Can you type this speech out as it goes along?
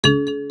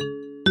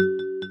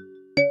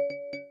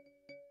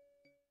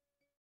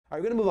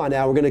We're going to move on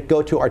now. We're going to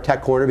go to our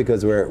tech corner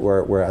because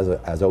we're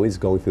as always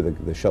going through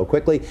the show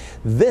quickly.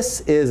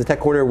 This is a tech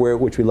corner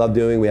which we love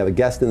doing. We have a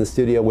guest in the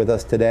studio with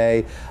us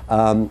today.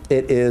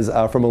 It is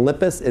from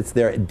Olympus. It's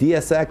their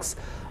DSX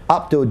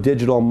Opto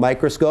digital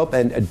microscope,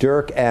 and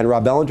Dirk and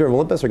Rob Bellinger of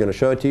Olympus are going to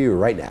show it to you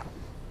right now.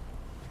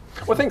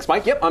 Well, thanks,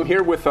 Mike. Yep, I'm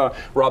here with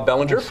Rob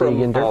Bellinger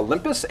from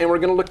Olympus, and we're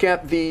going to look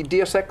at the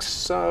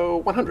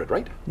DSX100,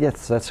 right?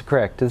 Yes, that's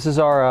correct. This is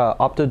our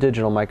Opto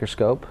digital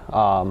microscope,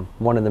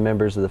 one of the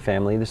members of the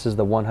family. This is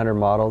the 100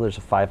 model. There's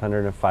a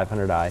 500 and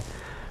 500i.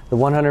 The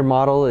 100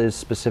 model is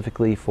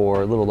specifically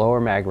for a little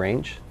lower mag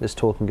range. This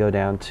tool can go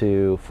down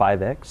to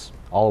 5x,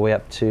 all the way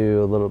up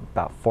to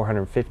about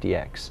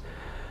 450x.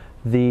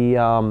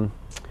 The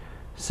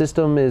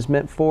system is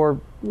meant for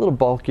a little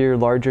bulkier,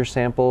 larger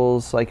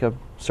samples, like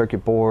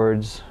circuit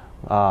boards,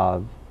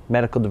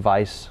 medical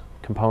device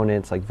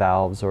components like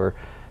valves or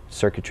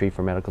circuitry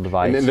for medical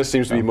device. And this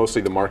seems to be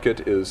mostly the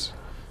market is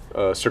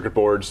circuit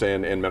boards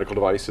and medical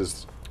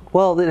devices.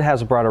 Well, it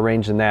has a broader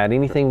range than that.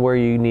 Anything where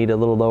you need a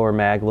little lower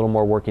mag, a little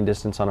more working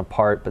distance on a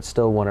part, but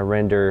still want to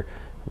render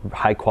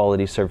high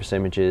quality surface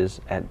images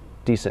at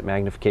decent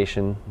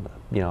magnification,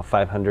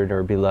 500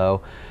 or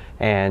below,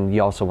 and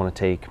you also want to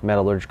take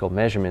metallurgical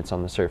measurements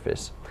on the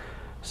surface.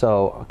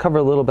 So I'll cover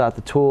a little about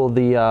the tool.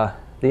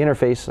 The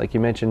interface, like you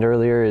mentioned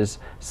earlier, is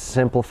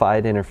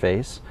simplified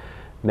interface,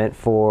 meant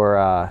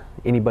for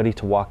anybody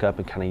to walk up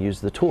and kind of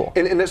use the tool.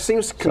 And that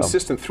seems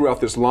consistent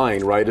throughout this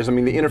line, right? I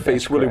mean, the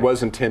interface really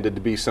was intended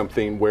to be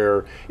something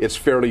where it's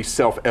fairly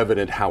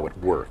self-evident how it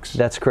works.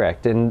 That's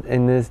correct. And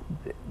in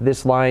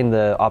this line,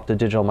 the Opto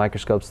digital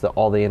microscopes,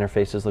 all the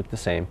interfaces look the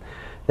same.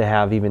 They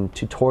have even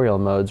tutorial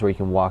modes where you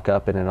can walk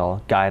up and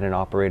it'll guide an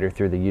operator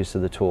through the use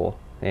of the tool,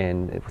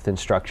 and with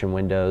instruction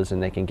windows,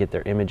 and they can get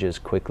their images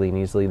quickly and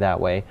easily that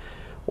way.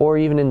 Or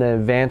even in the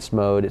advanced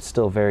mode, it's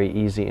still very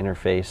easy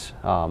interface,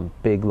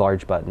 big,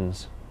 large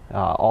buttons,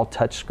 all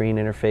touch screen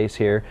interface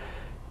here.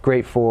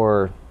 Great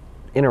for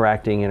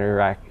interaction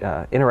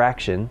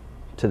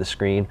to the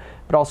screen,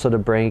 but also to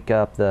break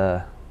up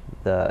the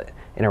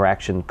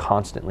interaction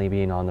constantly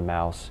being on the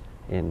mouse,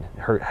 and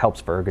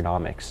helps for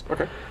ergonomics.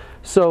 Okay.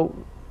 So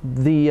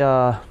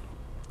the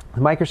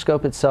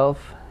microscope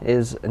itself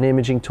is an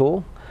imaging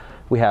tool.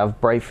 We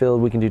have bright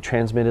field, we can do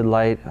transmitted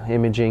light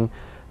imaging.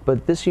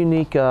 But this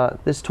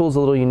this tool is a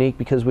little unique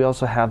because we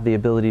also have the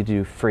ability to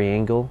do free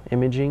angle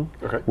imaging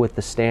with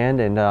the stand.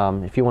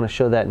 And if you want to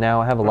show that now,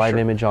 I have a live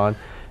image on.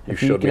 You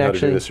showed me how to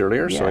do this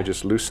earlier, so I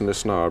just loosen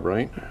this knob,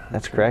 right?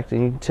 That's correct.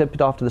 And you can tip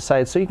it off to the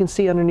side so you can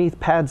see underneath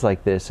pads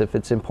like this if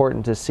it's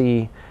important to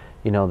see,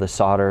 the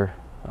solder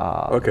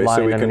okay,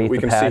 so we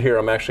can see here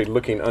I'm actually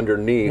looking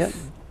underneath. Yep.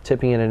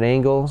 Tipping at an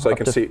angle. So I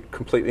can see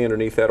completely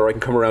underneath that, or I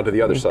can come around to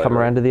the other side. Come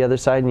around to the other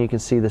side and you can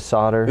see the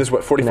solder. This is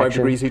what, 45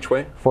 degrees each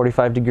way?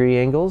 45-degree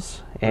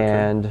angles,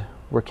 and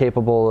we're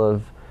capable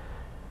of,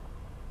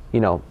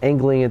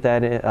 angling at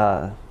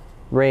that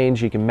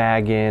range. You can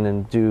mag in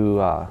and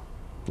do,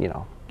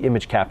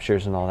 image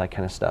captures and all that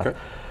kind of stuff. Okay.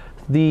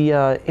 The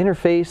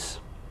interface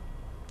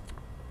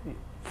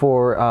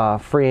for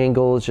free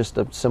angle is just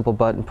a simple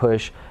button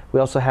push. We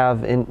also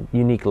have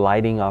unique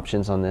lighting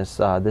options on this.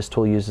 This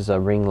tool uses a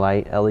ring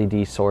light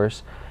LED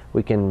source.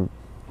 We can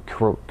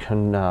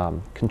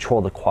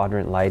control the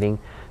quadrant lighting,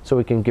 so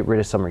we can get rid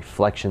of some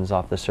reflections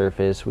off the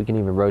surface. We can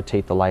even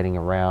rotate the lighting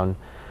around.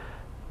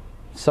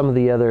 Some of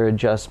the other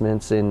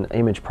adjustments in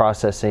image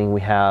processing,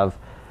 we have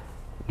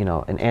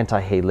an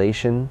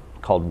anti-halation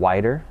called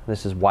wider.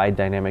 This is wide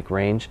dynamic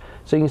range.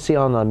 So you can see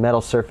on a metal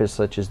surface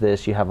such as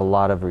this, you have a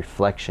lot of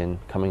reflection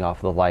coming off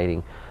of the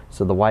lighting.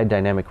 So the wide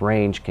dynamic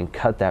range can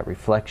cut that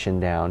reflection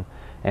down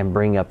and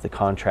bring up the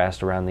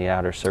contrast around the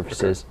outer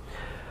surfaces. Okay.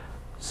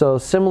 So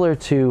similar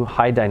to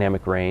high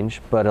dynamic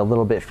range, but a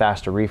little bit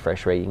faster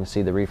refresh rate. You can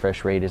see the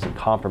refresh rate isn't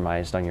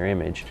compromised on your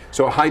image.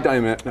 So high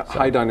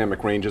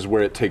dynamic range is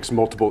where it takes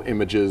multiple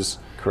images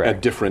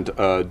at different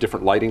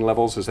lighting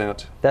levels, is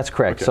that? That's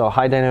correct. Okay. So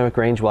high dynamic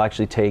range will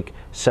actually take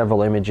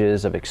several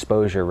images of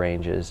exposure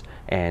ranges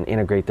and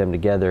integrate them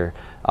together.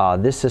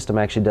 This system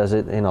actually does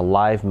it in a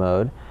live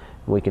mode.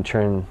 We can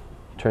turn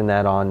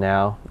that on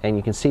now, and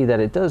you can see that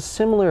it does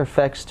similar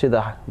effects to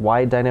the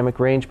wide dynamic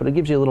range, but it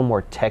gives you a little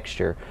more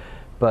texture.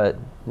 But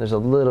there's a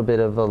little bit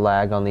of a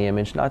lag on the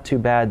image. Not too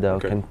bad though,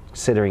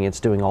 considering it's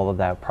doing all of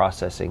that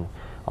processing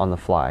on the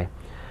fly.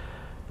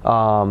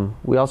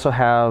 We also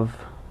have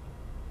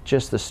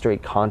just the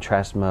straight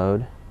contrast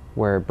mode,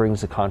 where it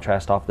brings the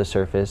contrast off the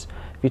surface.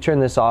 If you turn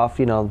this off,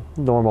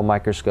 normal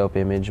microscope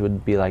image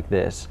would be like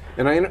this.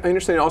 And I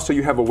understand also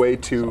you have a way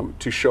to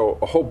show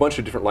a whole bunch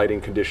of different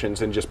lighting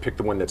conditions and just pick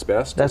the one that's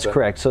best? That's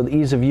correct. So the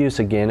ease of use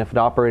again, if an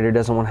operator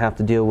doesn't want to have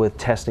to deal with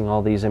testing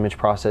all these image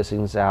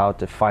processings out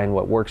to find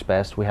what works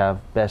best, we have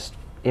best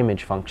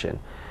image function.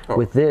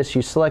 With this,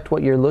 you select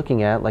what you're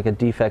looking at, like a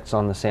defects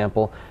on the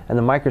sample, and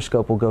the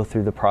microscope will go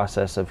through the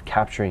process of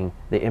capturing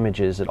the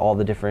images at all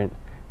the different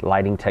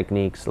lighting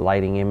techniques,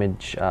 lighting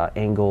image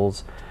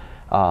angles,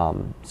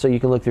 So you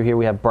can look through here.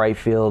 We have bright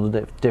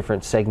field,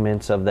 different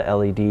segments of the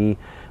LED.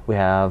 We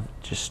have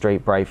just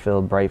straight bright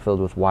field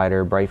with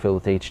wider, bright field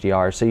with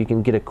HDR. So you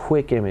can get a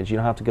quick image. You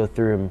don't have to go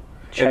through and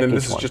check And then each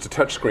this is one. just a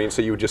touch screen,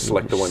 so you would just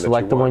select the one that you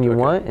want. Select the one you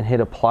want and hit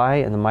apply,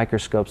 and the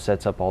microscope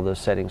sets up all those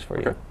settings for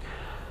you.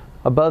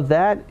 Above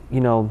that,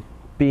 you know,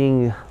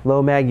 being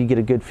low mag, you get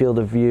a good field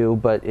of view,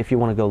 but if you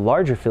want to go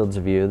larger fields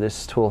of view,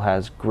 this tool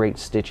has great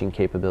stitching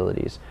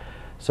capabilities.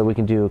 So we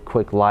can do a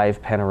quick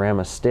live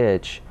panorama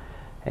stitch,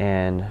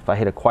 and if I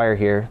hit acquire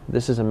here,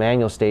 this is a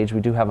manual stage.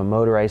 We do have a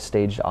motorized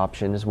stage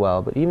option as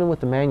well, but even with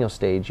the manual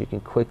stage, you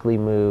can quickly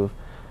move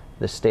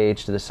the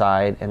stage to the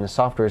side, and the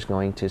software is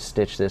going to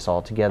stitch this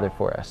all together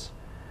for us.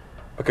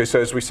 Okay, so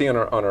as we see on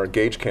our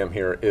gauge cam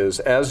here, is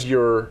as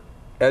you're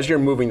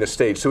moving the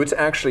stage, so it's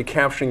actually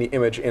capturing the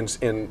image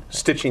and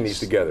stitching these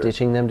together.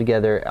 Stitching them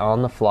together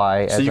on the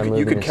fly as I'm moving the stage. So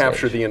you could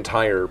capture the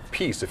entire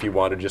piece if you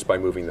wanted, just by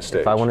moving the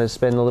stage. If I wanted to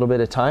spend a little bit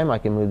of time, I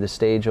can move the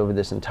stage over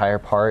this entire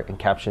part and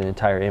capture an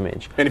entire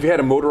image. And if you had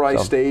a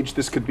motorized stage,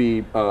 this could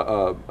be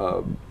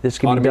this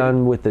can be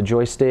done with the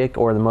joystick,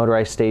 or the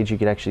motorized stage you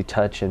could actually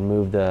touch and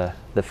move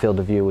the field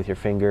of view with your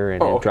finger,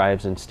 and it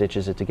drives and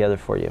stitches it together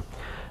for you.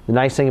 The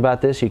nice thing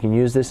about this, you can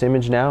use this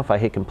image now. If I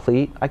hit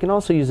complete, I can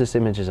also use this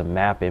image as a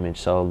map image,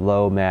 so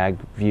low mag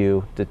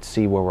view to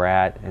see where we're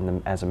at,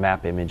 and as a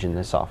map image in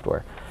this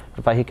software.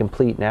 If I hit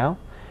complete now,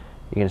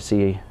 you're going to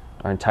see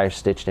our entire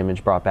stitched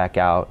image brought back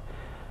out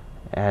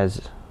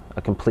as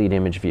a complete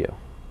image view.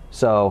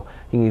 So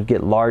you can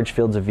get large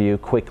fields of view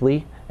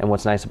quickly, and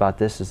what's nice about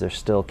this is they're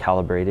still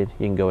calibrated.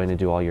 You can go in and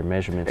do all your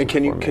measurements. And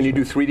can you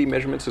do 3D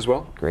measurements as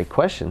well? Great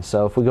question.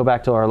 So if we go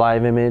back to our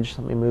live image,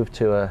 let me move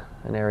to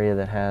an area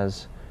that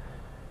has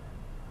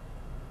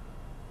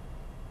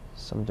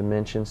some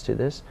dimensions to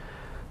this.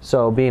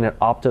 So being an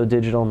Opto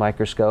digital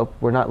microscope,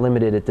 we're not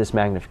limited at this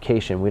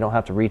magnification. We don't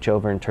have to reach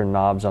over and turn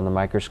knobs on the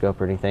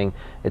microscope or anything.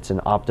 It's an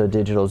Opto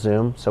digital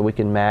zoom, so we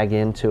can mag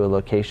into a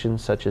location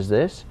such as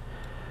this.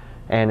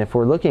 And if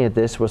we're looking at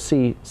this, we'll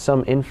see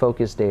some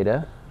in-focus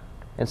data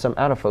and some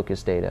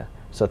out-of-focus data.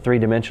 So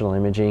three-dimensional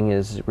imaging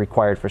is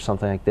required for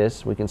something like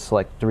this. We can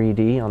select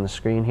 3D on the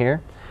screen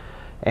here,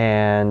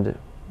 and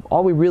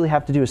all we really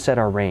have to do is set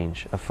our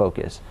range of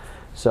focus.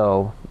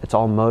 So it's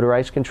all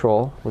motorized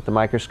control. With the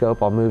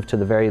microscope, I'll move to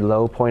the very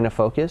low point of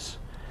focus.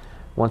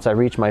 Once I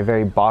reach my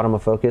very bottom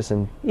of focus,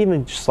 and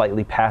even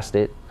slightly past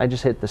it, I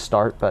just hit the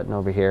start button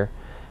over here,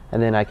 and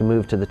then I can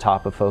move to the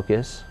top of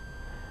focus,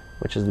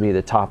 which is to be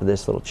the top of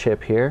this little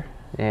chip here,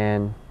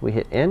 and we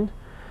hit end.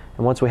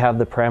 And once we have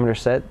the parameter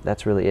set,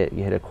 that's really it.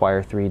 You hit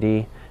acquire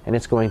 3D, and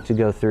it's going to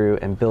go through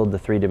and build the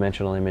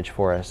three-dimensional image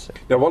for us.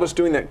 Now, while it's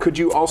doing that, could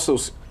you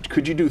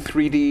do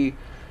 3D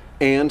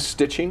and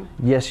stitching?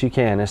 Yes, you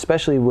can.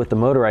 Especially with the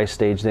motorized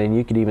stage, then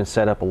you could even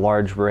set up a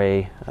large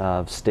array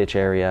of stitch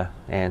area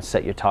and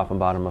set your top and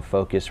bottom of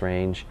focus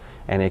range,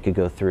 and it could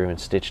go through and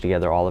stitch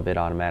together all of it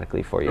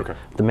automatically for you. Okay.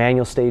 The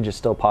manual stage is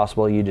still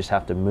possible. You just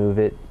have to move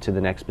it to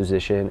the next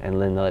position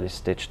and then let it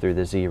stitch through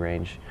the Z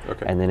range,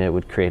 and then it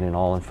would create an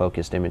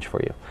all-in-focused image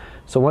for you.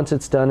 So once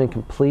it's done and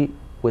complete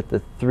with the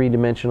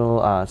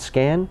three-dimensional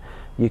scan,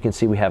 you can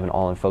see we have an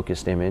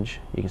all-in-focused image.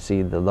 You can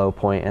see the low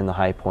point and the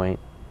high point,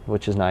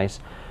 which is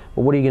nice.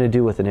 But what are you going to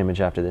do with an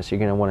image after this? You're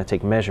going to want to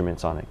take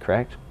measurements on it,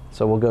 correct?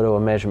 So we'll go to a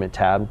measurement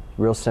tab.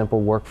 Real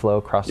simple workflow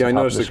across the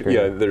top of the screen.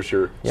 Yeah, there's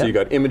your, so you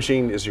got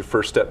imaging is your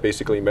first step,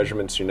 basically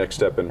measurements, your next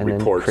step, and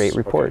reports. Then create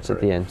reports at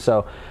the end.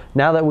 So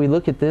now that we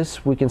look at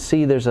this, we can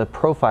see there's a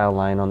profile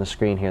line on the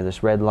screen here,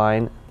 this red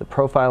line. The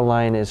profile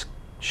line is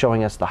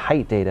showing us the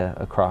height data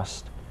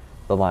across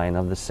the line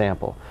of the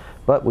sample.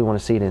 But we want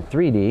to see it in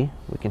 3D.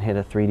 We can hit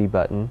a 3D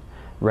button,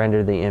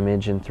 render the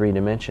image in 3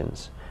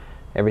 dimensions.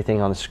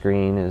 Everything on the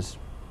screen is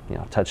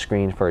touch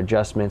screen for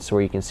adjustments,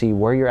 where you can see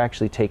where you're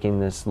actually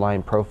taking this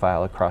line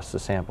profile across the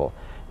sample.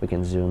 We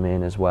can zoom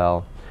in as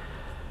well.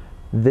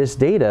 This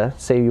data,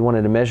 say you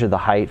wanted to measure the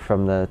height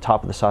from the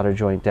top of the solder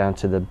joint down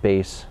to the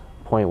base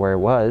point where it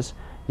was,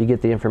 you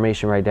get the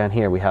information right down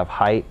here. We have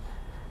height,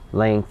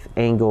 length,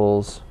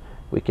 angles.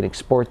 We can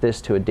export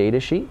this to a data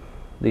sheet.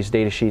 These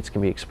data sheets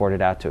can be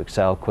exported out to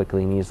Excel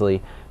quickly and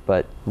easily,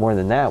 but more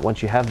than that,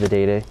 once you have the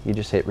data, you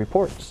just hit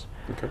reports.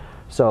 Okay.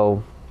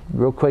 So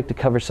real quick to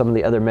cover some of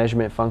the other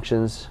measurement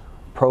functions.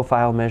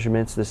 Profile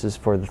measurements, this is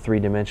for the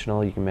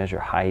three-dimensional. You can measure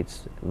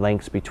heights,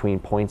 lengths between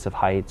points of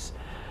heights.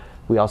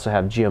 We also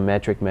have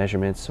geometric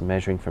measurements, so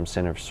measuring from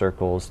center of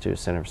circles to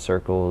center of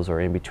circles,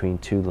 or in between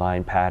 2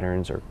 line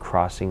patterns or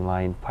crossing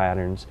line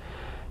patterns.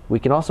 We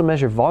can also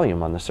measure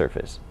volume on the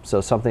surface.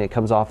 So something that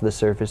comes off the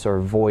surface or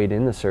a void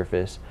in the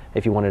surface,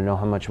 if you want to know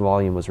how much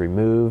volume was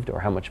removed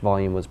or how much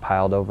volume was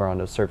piled over on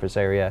the surface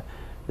area,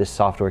 this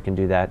software can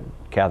do that,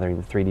 gathering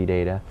the 3D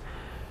data.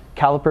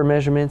 Caliper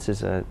measurements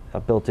is a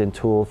built-in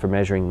tool for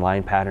measuring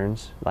line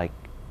patterns, like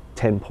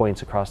 10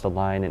 points across the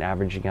line and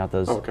averaging out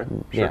those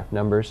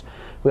numbers.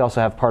 We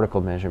also have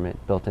particle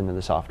measurement built into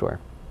the software.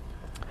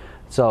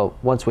 So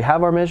once we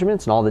have our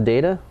measurements and all the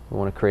data, we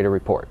want to create a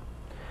report.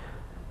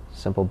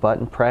 Simple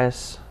button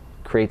press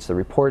creates the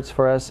reports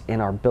for us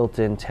in our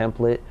built-in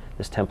template.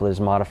 This template is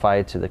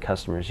modified to the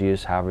customer's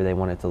use, however they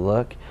want it to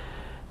look.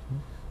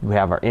 We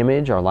have our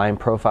image, our line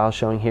profile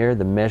showing here,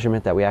 the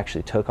measurement that we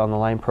actually took on the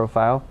line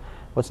profile.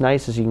 What's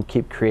nice is you can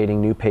keep creating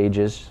new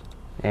pages,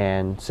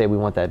 and say we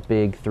want that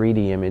big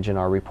 3D image in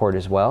our report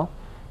as well.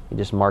 You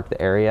just mark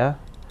the area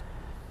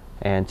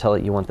and tell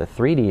it you want the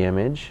 3D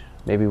image.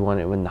 Maybe we want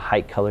it in the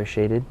height color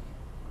shaded.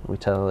 We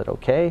tell it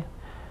okay.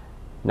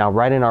 Now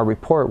right in our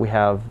report we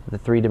have the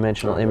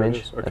three-dimensional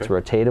image that's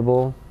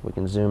rotatable. We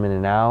can zoom in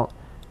and out,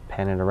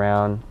 pan it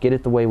around, get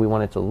it the way we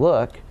want it to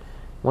look.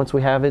 Once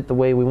we have it the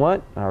way we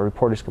want, our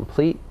report is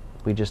complete.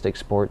 We just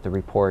export the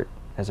report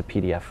as a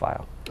PDF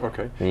file.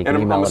 Okay. And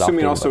I'm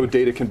assuming also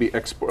data can be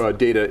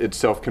data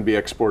itself can be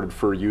exported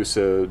for use,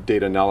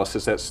 data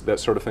analysis, that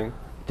sort of thing?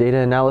 Data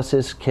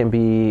analysis can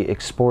be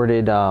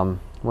exported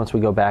once we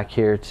go back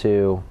here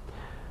to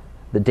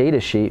the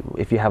data sheet.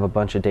 If you have a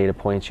bunch of data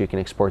points, you can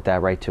export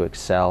that right to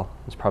Excel.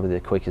 It's probably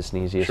the quickest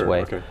and easiest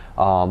way. Okay.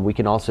 We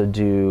can also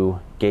do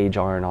gauge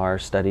R&R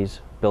studies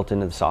built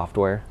into the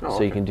software.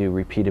 So you can do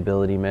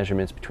repeatability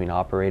measurements between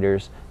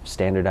operators,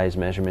 standardized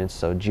measurements,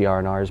 so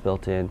GR&R is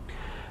built in.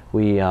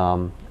 We,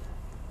 you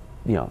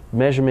know,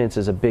 measurements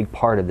is a big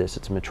part of this.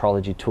 It's a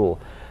metrology tool.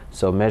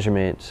 So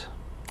measurement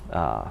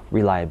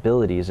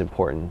reliability is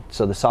important.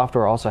 So the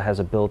software also has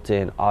a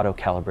built-in auto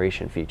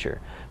calibration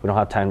feature. We don't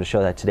have time to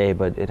show that today,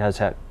 but it has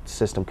that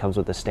system comes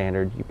with a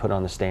standard you put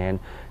on the stand,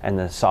 and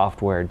the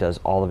software does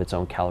all of its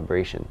own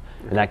calibration.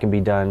 And that can be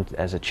done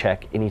as a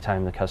check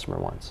anytime the customer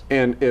wants.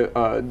 And the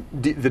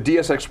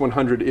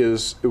DSX100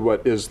 is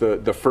what is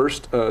the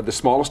first, the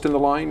smallest in the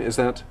line? Is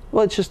that?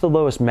 Well, it's just the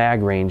lowest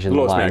mag range in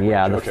the line.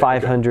 Yeah, the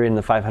 500 and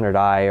the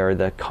 500i are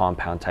the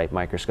compound type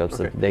microscopes.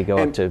 That they go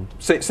up to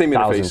same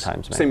 1,000 interface,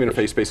 times. Same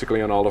interface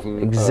basically on all of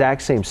them.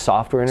 Exact same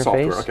software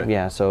interface. Software, okay.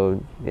 Yeah,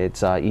 so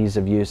it's ease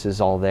of use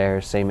is all there.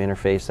 Same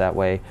interface that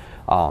way.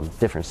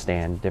 Different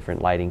stand,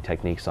 different lighting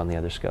techniques on the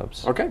other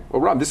scopes. Okay.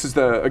 Well, Rob, this is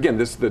the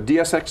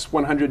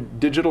DSX100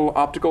 digital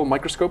optical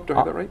microscope. Do I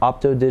have that right?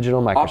 Opto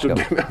digital microscope.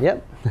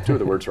 Yep. Two of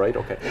the words right.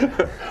 Okay.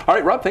 All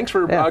right, Rob. Thanks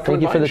for coming by.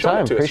 Thank you for the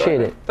time.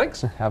 Appreciate it.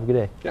 Thanks. Have a good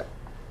day. Yeah.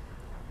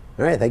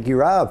 All right, thank you,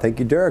 Rob. Thank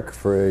you, Dirk,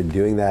 for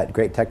doing that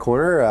great tech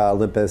corner.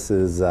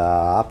 Olympus's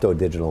Opto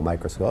digital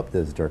microscope,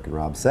 as Dirk and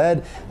Rob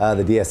said,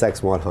 the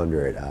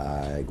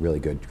DSX100. Really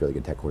good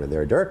tech corner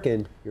there, Dirk,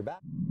 and you're back.